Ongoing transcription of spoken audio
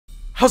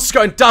How's it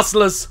going,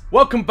 Dazzlers?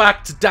 Welcome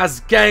back to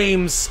Daz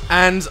Games,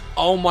 and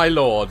oh my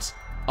lord.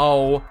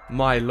 Oh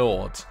my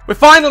lord. We're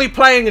finally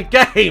playing a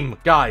game,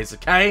 guys,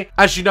 okay?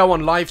 As you know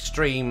on live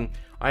stream,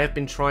 I have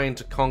been trying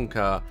to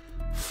conquer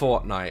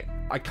Fortnite.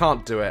 I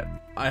can't do it.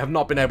 I have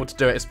not been able to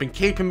do it. It's been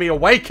keeping me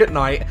awake at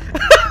night.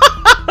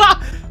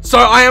 So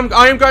I am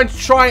going to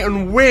try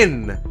and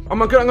win. I'm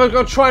going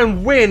to try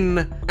and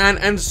win,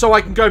 and so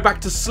I can go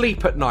back to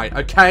sleep at night,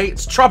 okay?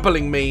 It's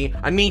troubling me.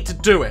 I need to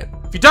do it.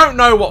 If you don't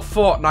know what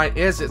Fortnite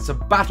is, it's a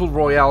battle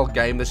royale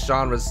game. This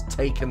genre's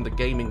taken the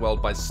gaming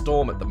world by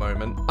storm at the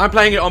moment. I'm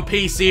playing it on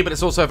PC, but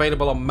it's also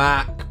available on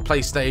Mac,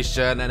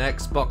 PlayStation, and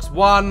Xbox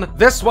One.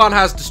 This one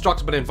has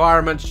destructible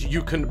environments.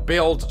 You can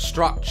build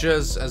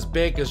structures as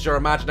big as your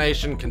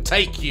imagination can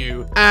take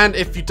you. And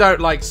if you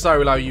don't like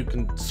solo, you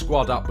can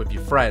squad up with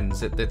your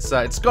friends.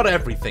 It's got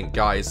everything,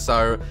 guys.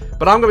 So,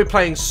 but I'm going to be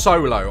playing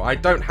solo. I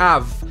don't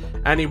have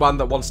anyone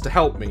that wants to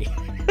help me.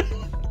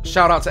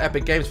 Shout out to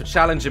Epic Games for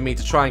challenging me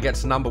to try and get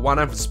to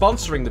 #1 and for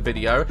sponsoring the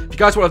video. If you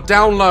guys want to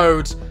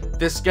download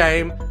this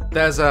game,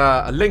 there's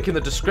a link in the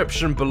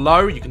description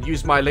below. You can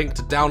use my link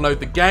to download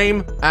the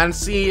game and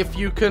see if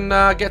you can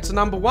get to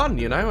 #1,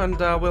 you know, and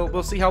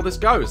we'll see how this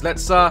goes.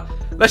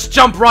 Let's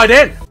jump right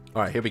in.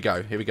 All right, here we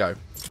go. Here we go.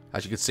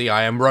 As you can see,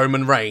 I am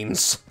Roman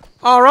Reigns.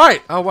 All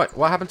right. Oh, wait.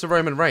 What happened to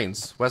Roman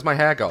Reigns? Where's my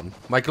hair gone?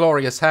 My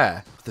glorious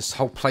hair. This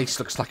whole place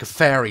looks like a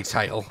fairy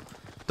tale.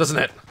 Doesn't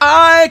it?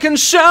 I can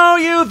show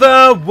you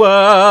the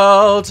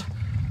world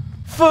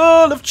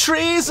full of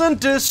trees and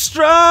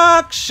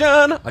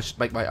destruction. I should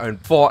make my own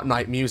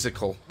Fortnite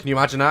musical. Can you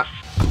imagine that?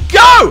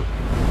 Go!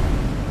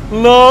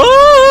 La,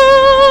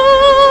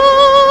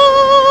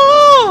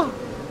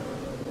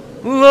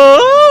 la.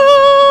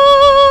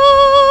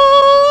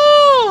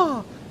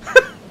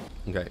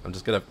 Okay, I'm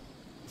just gonna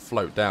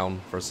float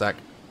down for a sec.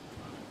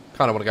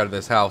 Kind of want to go to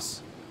this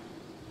house,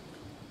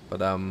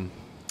 but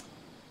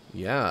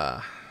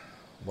yeah.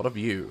 What a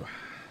view.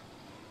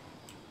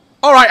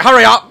 Alright,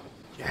 hurry up!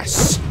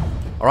 Yes!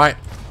 Alright.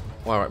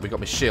 Alright, we got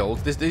my shield.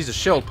 These are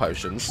shield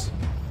potions.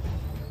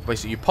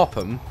 Basically, you pop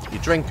them, you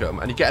drink them,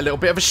 and you get a little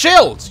bit of a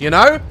shield, you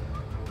know?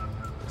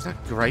 Is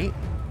that great?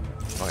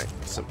 Alright,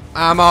 some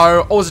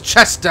ammo. Oh, there's a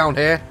chest down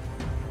here.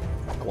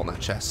 I want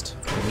that chest.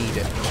 I need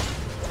it.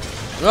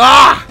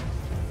 Ah!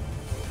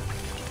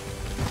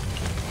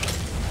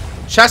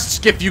 Chests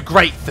give you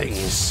great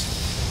things.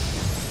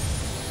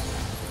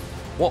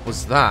 What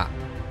was that?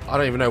 I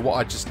don't even know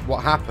what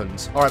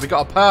happened. Alright, we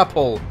got a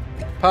purple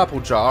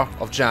jar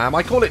of jam.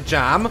 I call it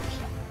jam. There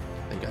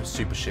you go,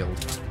 super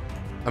shield.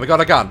 And we got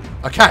a gun.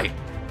 Okay.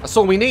 That's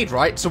all we need,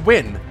 right? To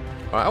win.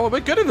 Alright, well, we're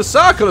good in the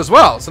circle as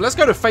well. So let's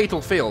go to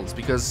Fatal Fields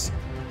because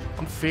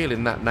I'm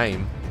feeling that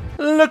name.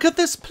 Look at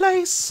this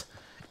place.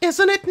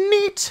 Isn't it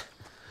neat?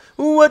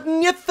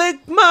 Wouldn't you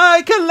think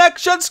my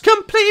collection's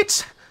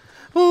complete?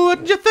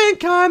 Wouldn't you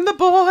think I'm the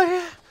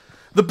boy?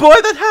 The boy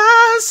that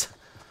has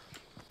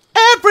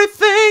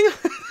everything.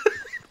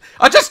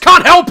 I just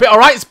can't help it,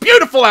 alright? It's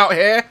beautiful out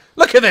here.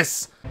 Look at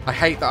this. I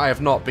hate that I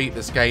have not beat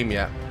this game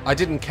yet. I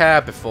didn't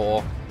care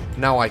before.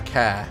 Now I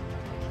care.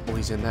 Oh,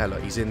 he's in there.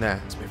 Look, he's in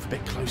there. Let's move a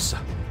bit closer.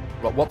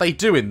 But what they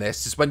do in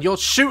this is when you're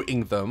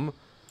shooting them,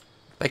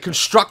 they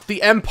construct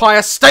the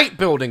Empire State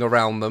Building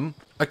around them.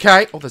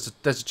 Okay. Oh, there's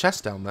a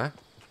chest down there.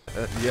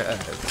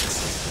 Yeah.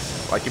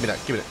 Right, give me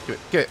that. Give me it. Give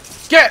it. Give it.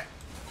 Get it.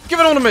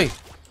 Give it on to me.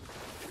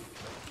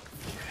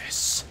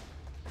 Yes.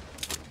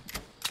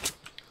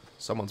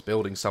 Someone's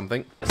building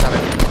something. Let's have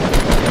it.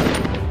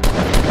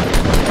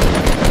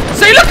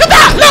 See, look at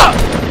that! Look!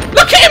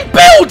 Look at him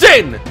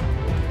building!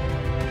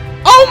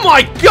 Oh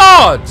my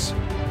god!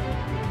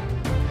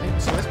 Okay,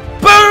 so let's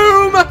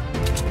boom!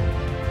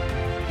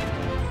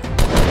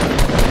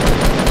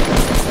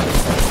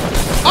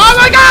 Oh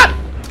my god!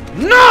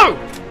 No!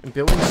 I'm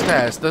building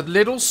stairs. The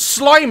little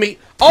slimy.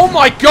 Oh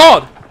my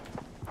god!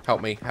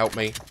 Help me! Help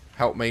me!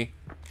 Help me!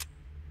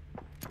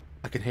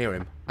 I can hear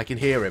him. I can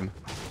hear him.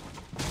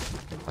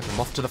 I'm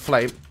off to the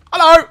flame.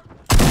 Hello!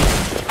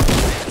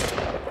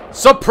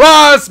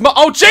 Surprise!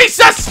 Oh,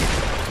 Jesus!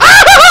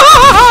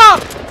 Ah!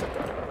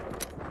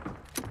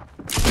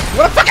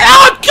 What a fucking...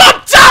 Oh,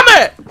 God damn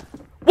it!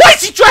 Why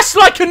is he dressed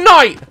like a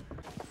knight?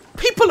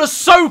 People are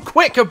so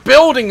quick at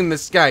building in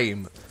this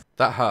game.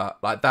 That hurt.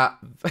 Like, that...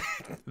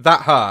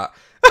 that hurt.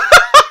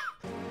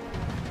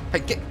 Hey,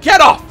 get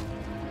off!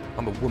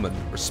 I'm a woman.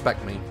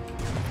 Respect me.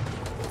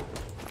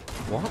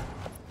 What?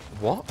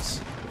 What?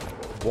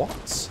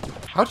 What?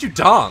 How'd you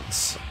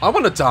dance? I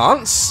want to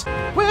dance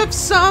with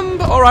some...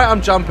 Alright,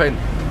 I'm jumping.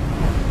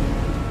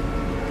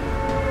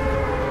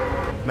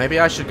 Maybe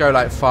I should go,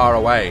 like, far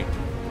away.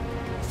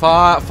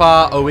 Far,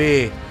 far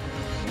away.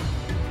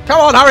 Come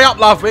on, hurry up,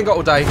 love. We ain't got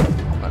all day.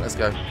 Right, let's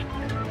go.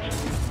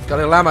 Got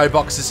little ammo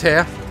boxes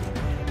here.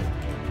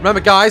 Remember,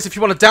 guys, if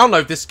you want to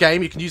download this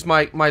game, you can use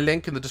my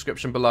link in the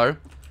description below.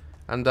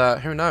 And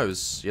who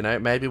knows? You know,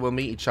 maybe we'll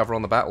meet each other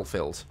on the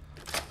battlefield.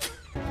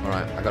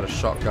 Alright, I got a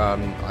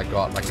shotgun. I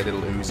got like a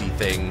little Uzi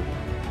thing.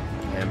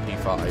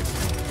 MP5.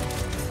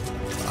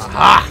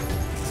 Aha!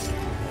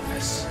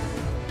 Yes.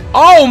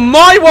 Oh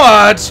my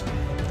word!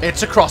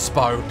 It's a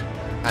crossbow.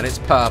 And it's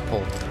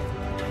purple.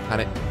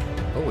 And it...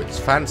 Oh, it's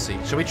fancy.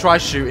 Shall we try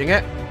shooting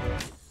it?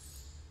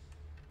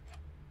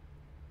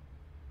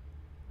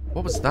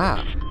 What was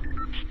that?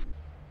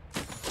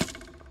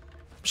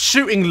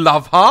 Shooting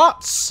love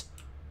hearts?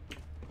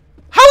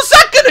 How's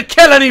that gonna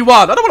kill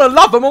anyone? I don't want to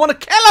love them, I want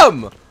to kill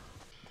them!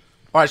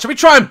 Alright, shall we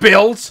try and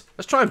build?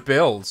 Let's try and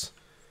build.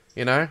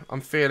 You know,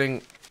 I'm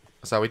feeling...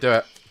 That's how we do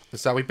it.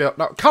 That's how we build.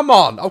 No, come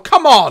on! Oh,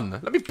 come on!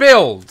 Let me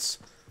build!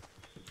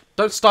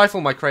 Don't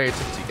stifle my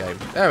creativity game.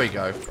 There we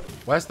go.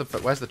 Where's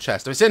the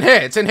chest? Oh, it's in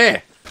here! It's in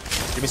here!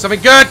 Give me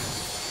something good!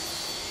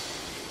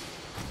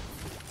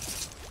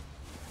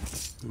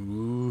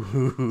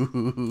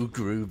 Ooh,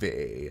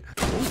 groovy.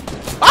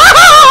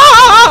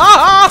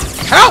 Ah!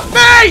 Help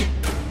me!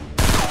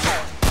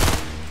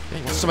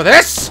 Hey, want some of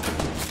this?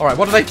 Alright,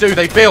 what do?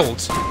 They build.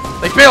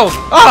 They build!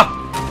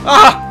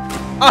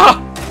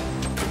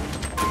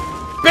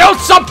 Build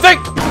something!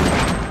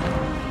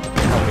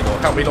 Help me,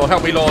 Lord, help me, Lord,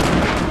 help me, Lord.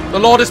 The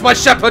Lord is my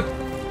shepherd.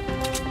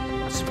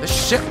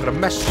 This shit, I'm gonna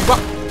mess you up.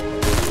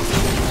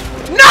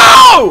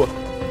 No!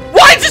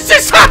 Why does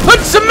this happen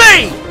to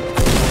me?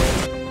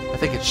 I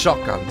think it's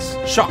shotguns.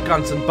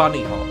 Shotguns and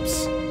bunny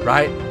hops,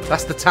 right?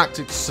 That's the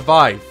tactic to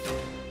survive.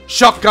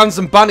 Shotguns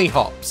and bunny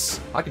hops.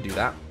 I can do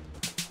that.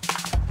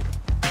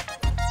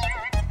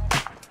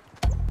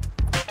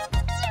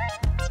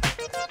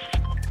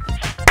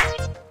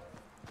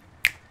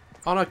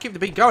 Oh no, keep the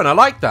beat going. I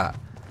like that.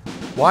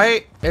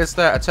 Why is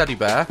there a teddy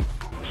bear?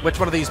 Which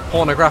one of these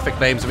pornographic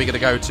names are we going to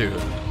go to?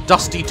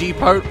 Dusty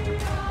Depot?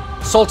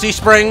 Salty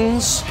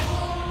Springs?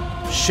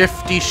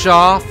 Shifty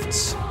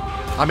Shafts?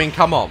 I mean,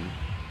 come on.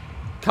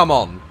 Come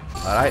on.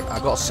 Alright, I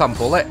got some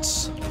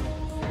bullets.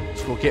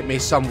 Let's go get me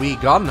some wee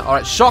gun.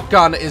 Alright,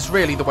 shotgun is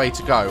really the way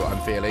to go,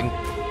 I'm feeling.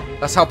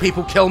 That's how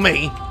people kill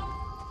me.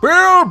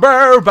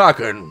 Bilbo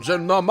Baggins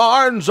in the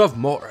mines of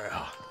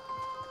Moria.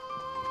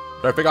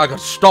 Don't think I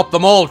could stop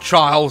them all,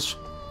 Charles.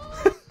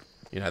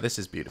 You know, this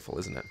is beautiful,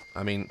 isn't it?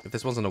 I mean, if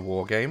this wasn't a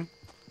war game,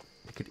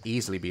 it could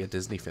easily be a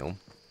Disney film.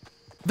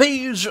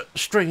 These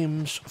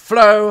streams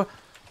flow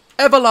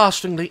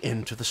everlastingly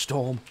into the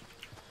storm.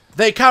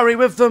 They carry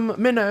with them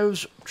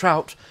minnows,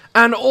 trout,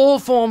 and all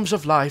forms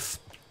of life.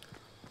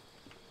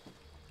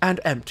 And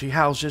empty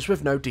houses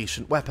with no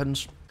decent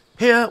weapons.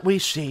 Here we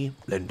see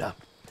Linda.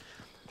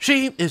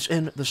 She is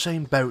in the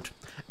same boat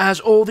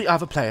as all the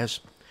other players.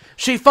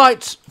 She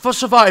fights for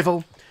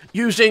survival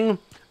using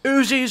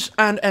Uzis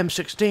and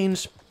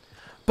M16s,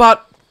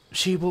 but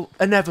she will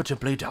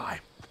inevitably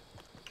die.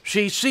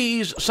 She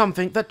sees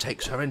something that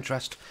takes her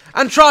interest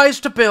and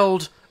tries to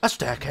build a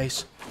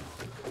staircase.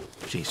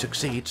 She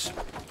succeeds.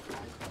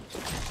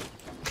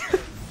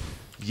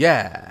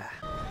 Yeah.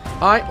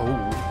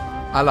 Oh.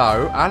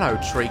 Hello. Hello,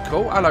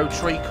 Treacle. Hello,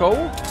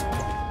 Treacle.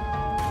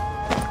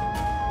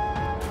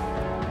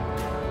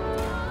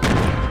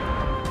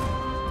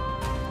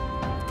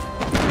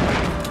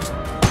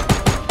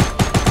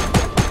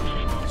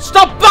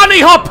 Stop bunny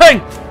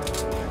hopping!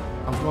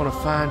 I'm gonna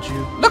find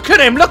you. Look at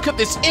him! Look at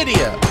this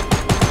idiot!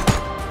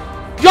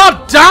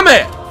 God damn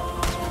it!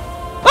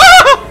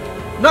 Ah!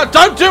 No,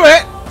 don't do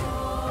it!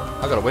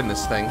 I gotta win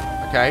this thing,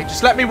 okay?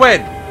 Just let me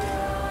win.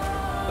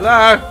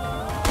 Hello?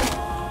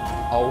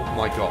 Oh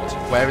my god.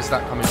 Where is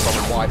that coming from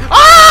and why?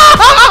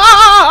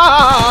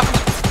 Ah!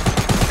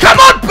 Come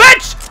on,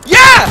 bitch!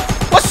 Yeah!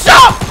 What's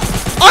up?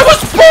 I was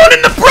born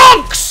in the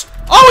Bronx!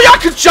 Oh yeah, I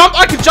can jump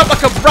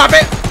like a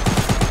rabbit!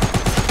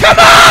 Come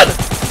on!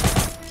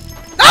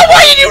 No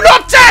way, are you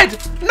not dead?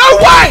 No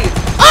way!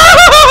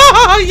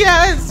 Ah,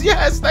 yes,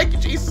 yes. Thank you,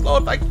 Jesus,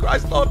 Lord. Thank you,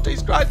 Christ, Lord,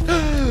 Jesus Christ.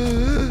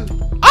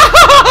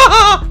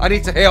 Ah, I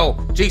need to heal.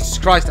 Jesus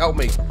Christ, help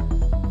me.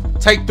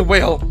 Take the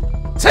wheel.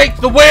 Take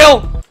the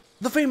wheel!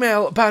 The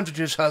female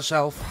bandages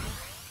herself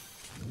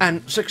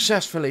and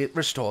successfully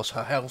restores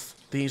her health.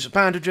 These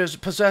bandages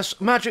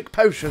possess magic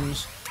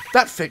potions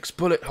that fix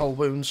bullet hole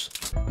wounds.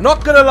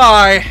 Not gonna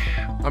lie,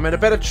 I'm in a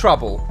bit of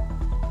trouble.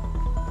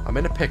 I'm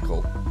in a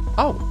pickle.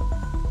 Oh,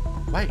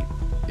 wait,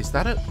 is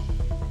that a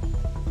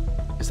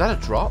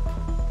drop?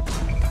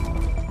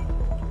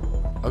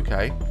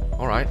 Okay,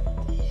 all right.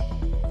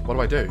 What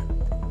do I do?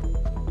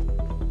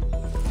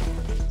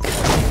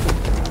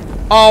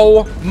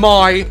 Oh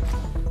my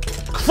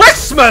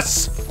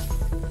Christmas!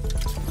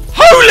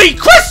 Holy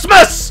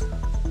Christmas!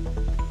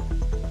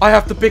 I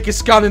have the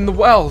biggest gun in the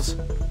world.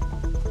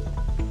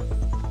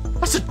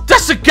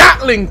 That's a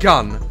Gatling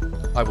gun.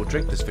 I will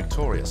drink this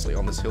victoriously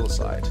on this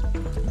hillside.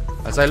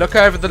 As I look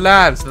over the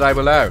lands that I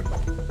will own.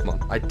 Come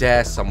on, I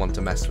dare someone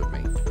to mess with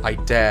me. I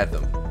dare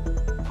them.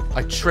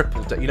 I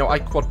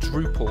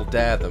quadruple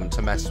dare them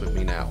to mess with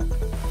me now.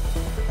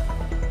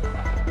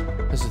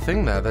 There's a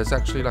thing there. There's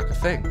actually like a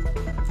thing.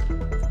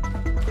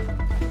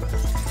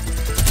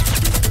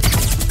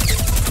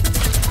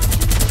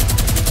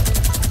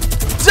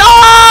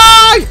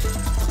 Die!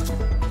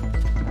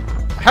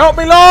 Help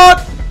me, Lord!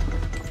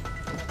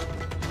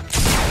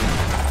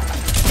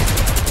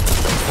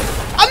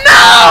 Oh,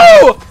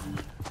 no!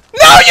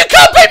 No, you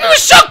can't beat me with a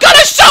shotgun!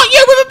 I shot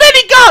you with a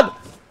minigun!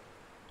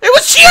 It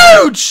was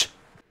huge!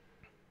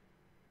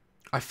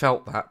 I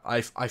felt that.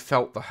 I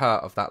felt the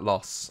hurt of that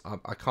loss.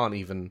 I can't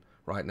even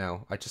right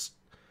now. I just...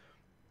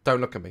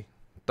 Don't look at me.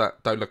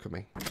 Don't look at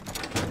me.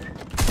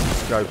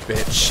 Let's go,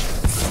 bitch.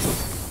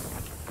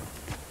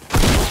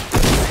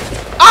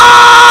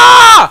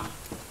 Ah!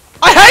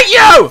 I hate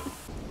you!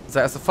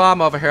 There's a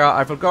farm over here.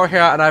 I will go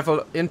here and I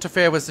will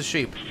interfere with the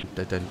sheep.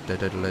 That's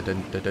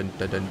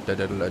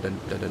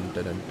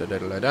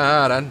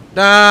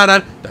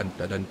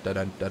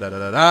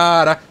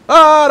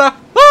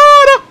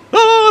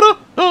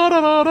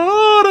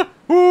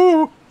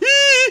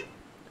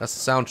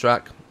the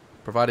soundtrack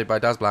provided by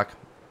Daz Black.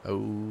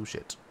 Oh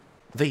shit.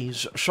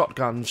 These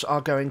shotguns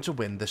are going to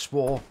win this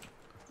war.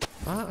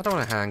 I don't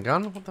want a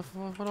handgun. What the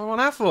fuck? What do I want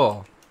that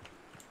for?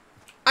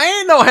 I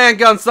ain't no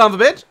handgun, son of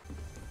a bitch.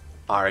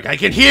 Arg, I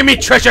can hear me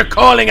treasure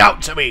calling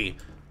out to me.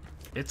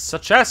 It's a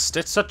chest.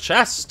 It's a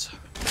chest.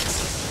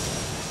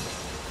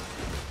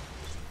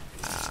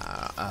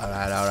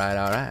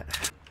 Alright.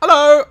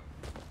 Hello.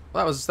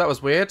 That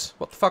was weird.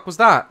 What the fuck was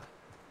that?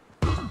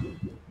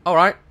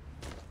 Alright.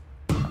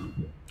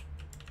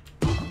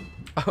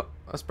 Oh,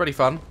 that's pretty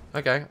fun.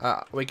 Okay.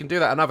 We can do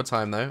that another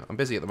time though. I'm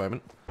busy at the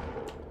moment.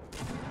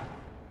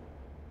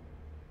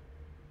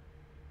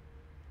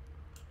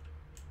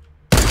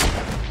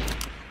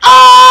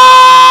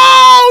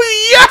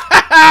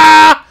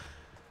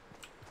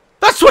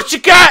 That's what you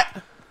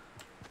get!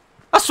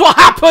 That's what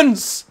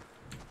happens!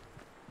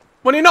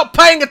 When you're not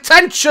paying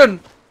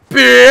attention,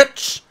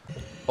 bitch!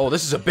 Oh,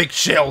 this is a big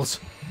shield.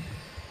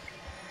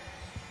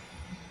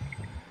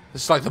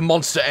 This is like the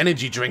Monster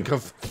Energy drink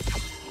of...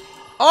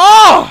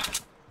 Oh!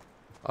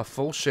 A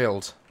full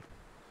shield.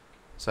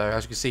 So,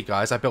 as you can see,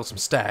 guys, I built some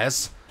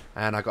stairs.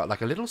 And I got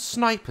like a little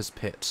sniper's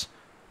pit.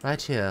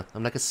 Right here.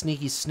 I'm like a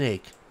sneaky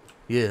snake.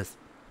 Yes.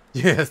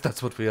 Yes,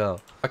 that's what we are.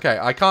 Okay,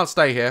 I can't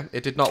stay here.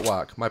 It did not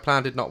work. My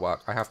plan did not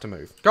work. I have to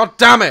move. God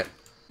damn it!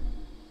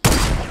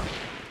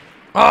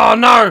 Oh,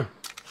 no!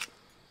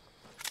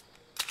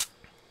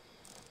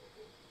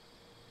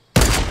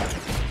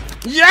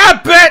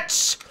 Yeah,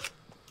 bitch!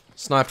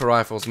 Sniper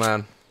rifles,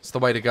 man. It's the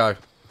way to go.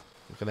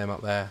 Look at them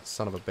up there.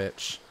 Son of a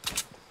bitch.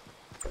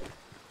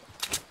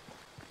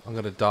 I'm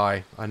gonna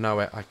die. I know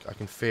it. I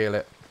can feel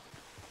it.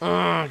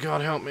 Oh, God,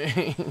 help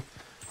me.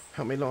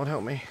 Help me, Lord,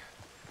 help me.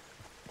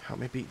 Help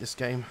me beat this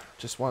game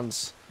just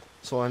once.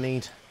 That's all I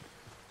need.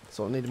 That's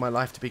all I need in my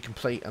life to be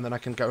complete, and then I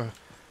can go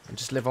and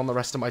just live on the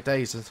rest of my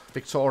days as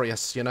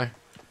victorious, you know.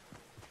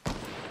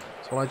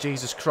 That's all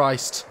Jesus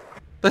Christ.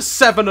 There's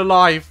 7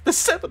 alive. There's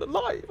 7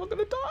 alive. I'm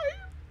gonna die.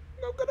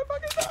 I'm gonna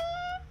fucking die.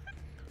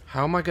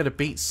 How am I gonna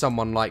beat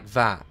someone like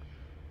that?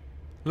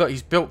 Look,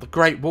 he's built the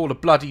Great Wall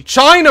of bloody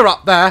China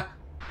up there.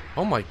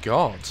 Oh my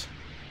God.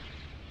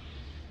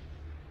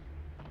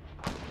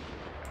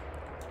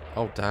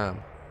 Oh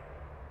damn.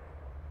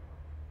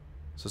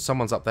 So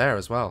someone's up there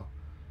as well.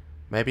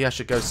 Maybe I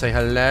should go say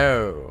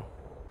hello.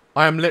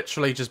 I am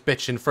literally just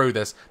bitching through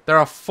this. There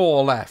are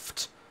 4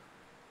 left.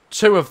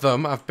 2 of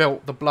them have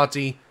built the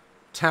bloody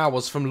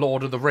towers from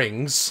Lord of the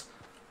Rings.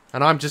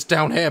 And I'm just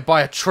down here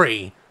by a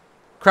tree.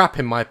 Crap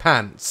in my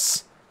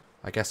pants.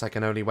 I guess I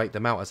can only wait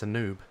them out as a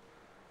noob.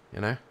 You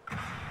know?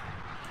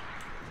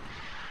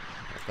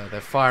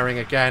 They're firing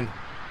again.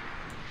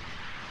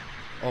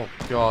 Oh,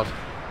 God.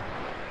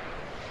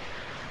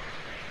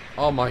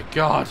 Oh, my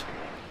God.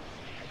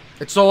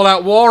 It's all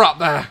out war up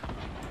there.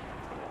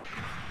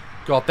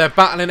 God, they're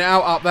battling it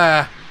out up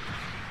there.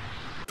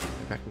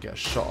 Maybe I can get a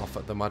shot off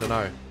at them. I don't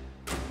know.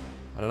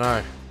 I don't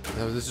know.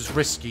 This is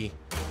risky.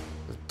 I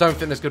don't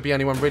think there's going to be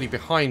anyone really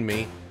behind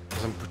me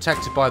because I'm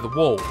protected by the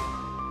wall.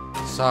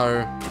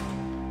 So,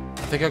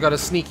 I think I got a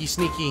sneaky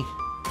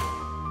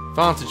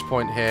vantage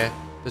point here.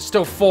 There's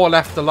still 4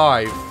 left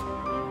alive.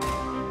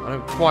 I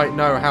don't quite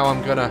know how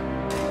I'm going to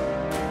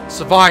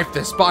survive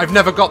this, but I've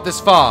never got this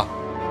far.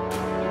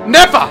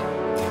 Never!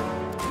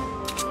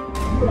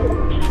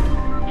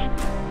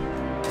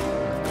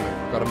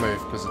 Gotta move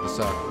because of the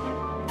circle.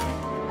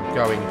 I'm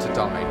going to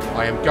die.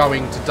 I am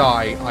going to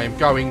die. I am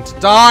going to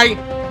die.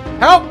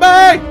 Help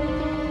me!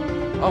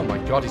 Oh my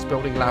God, he's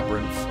building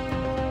labyrinth.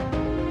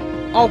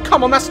 Oh,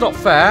 come on, that's not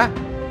fair.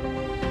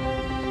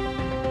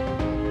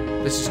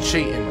 This is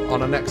cheating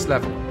on a next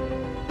level.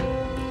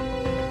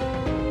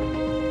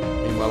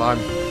 Meanwhile, I'm...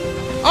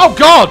 Oh,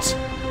 God!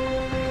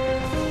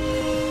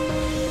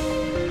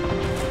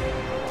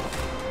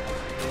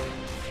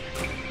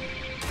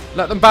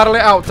 Let them battle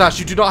it out, Dash.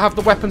 You do not have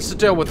the weapons to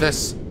deal with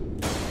this.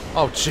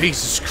 Oh,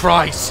 Jesus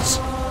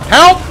Christ.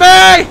 Help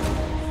me!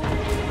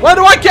 Where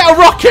do I get a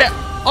rocket?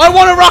 I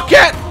want a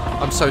rocket!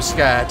 I'm so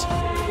scared.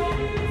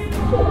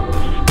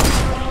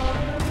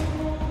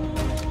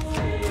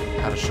 I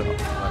had a shot.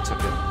 I took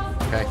it.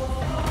 Okay.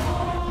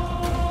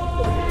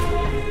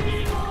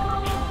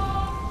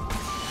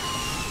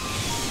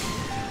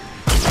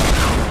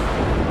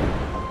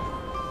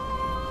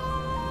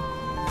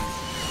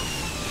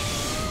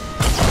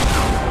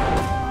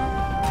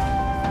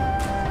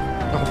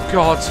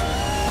 God.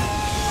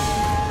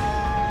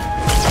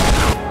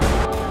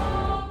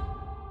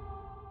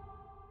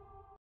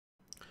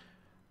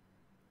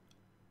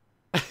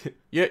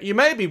 You You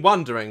may be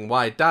wondering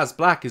why Daz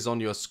Black is on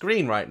your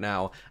screen right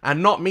now,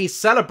 and not me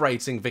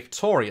celebrating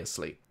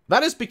victoriously.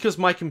 That is because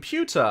my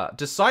computer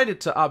decided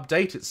to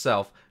update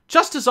itself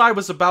just as I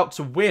was about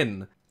to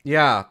win.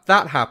 Yeah,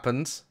 that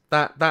happened.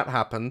 That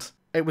happened.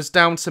 It was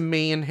down to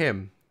me and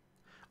him.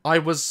 I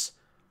was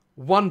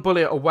one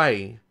bullet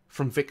away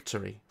from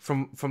victory.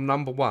 From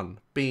number one.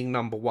 Being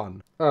number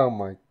one. Oh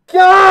my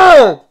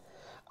god!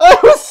 I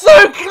was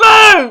so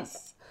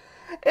close!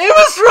 It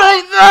was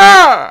right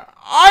there!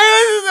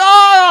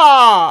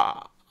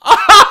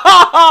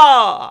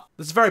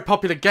 This is a very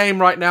popular game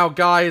right now,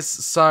 guys.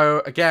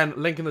 So, again,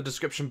 link in the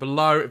description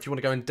below if you want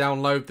to go and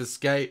download this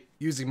game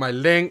using my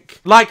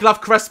link. Like,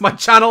 love, caress my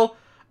channel.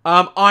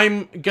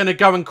 I'm gonna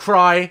go and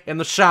cry in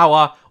the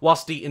shower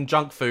whilst eating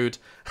junk food.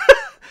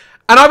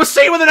 And I will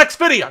see you in the next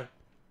video.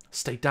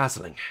 Stay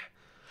dazzling.